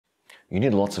You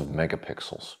need lots of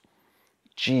megapixels.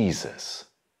 Jesus.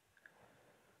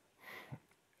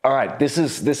 All right, this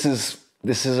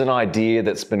is an idea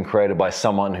that's been created by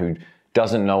someone who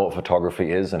doesn't know what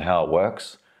photography is and how it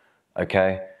works,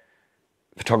 okay?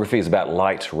 Photography is about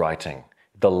light writing.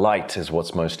 The light is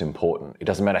what's most important. It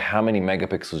doesn't matter how many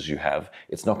megapixels you have,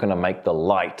 it's not gonna make the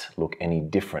light look any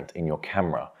different in your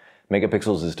camera.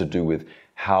 Megapixels is to do with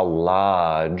how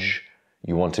large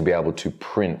you want to be able to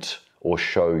print or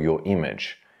show your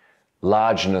image.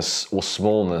 Largeness or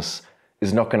smallness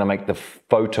is not gonna make the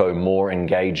photo more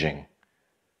engaging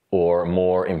or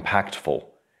more impactful.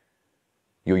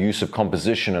 Your use of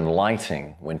composition and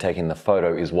lighting when taking the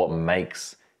photo is what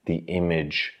makes the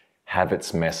image have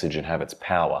its message and have its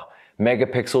power.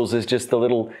 Megapixels is just the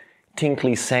little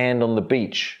tinkly sand on the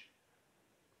beach.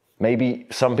 Maybe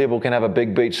some people can have a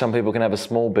big beach, some people can have a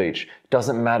small beach.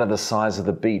 Doesn't matter the size of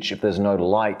the beach. If there's no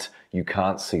light, you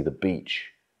can't see the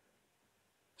beach.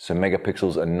 So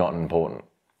megapixels are not important.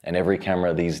 And every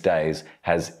camera these days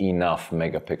has enough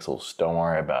megapixels. Don't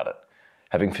worry about it.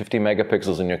 Having 50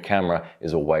 megapixels in your camera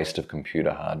is a waste of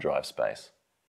computer hard drive space.